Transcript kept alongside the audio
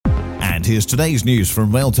And here's today's news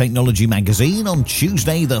from Rail Technology Magazine on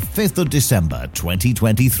Tuesday, the 5th of December,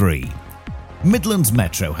 2023. Midlands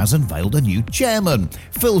Metro has unveiled a new chairman.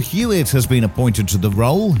 Phil Hewitt has been appointed to the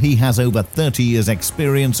role. He has over 30 years'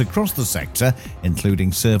 experience across the sector,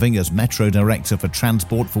 including serving as Metro Director for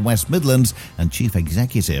Transport for West Midlands and Chief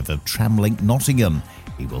Executive of Tramlink Nottingham.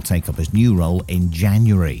 He will take up his new role in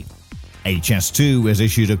January. HS2 has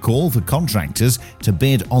issued a call for contractors to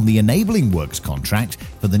bid on the Enabling Works contract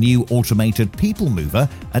for the new automated people mover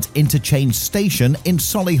at Interchange Station in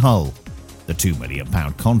Solihull. The £2 million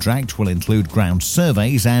contract will include ground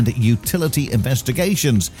surveys and utility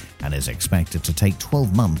investigations and is expected to take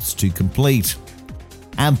 12 months to complete.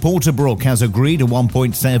 And Porterbrook has agreed a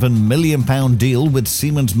 £1.7 million deal with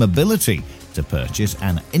Siemens Mobility to purchase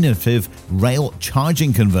an innovative rail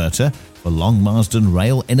charging converter for Long Marsden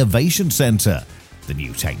Rail Innovation Centre. The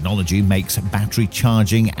new technology makes battery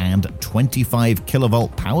charging and 25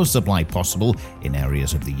 kilovolt power supply possible in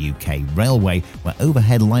areas of the UK railway where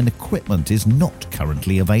overhead line equipment is not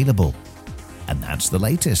currently available. And that's the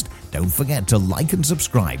latest. Don't forget to like and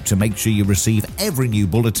subscribe to make sure you receive every new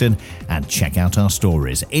bulletin, and check out our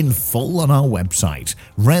stories in full on our website,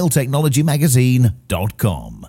 railtechnologymagazine.com.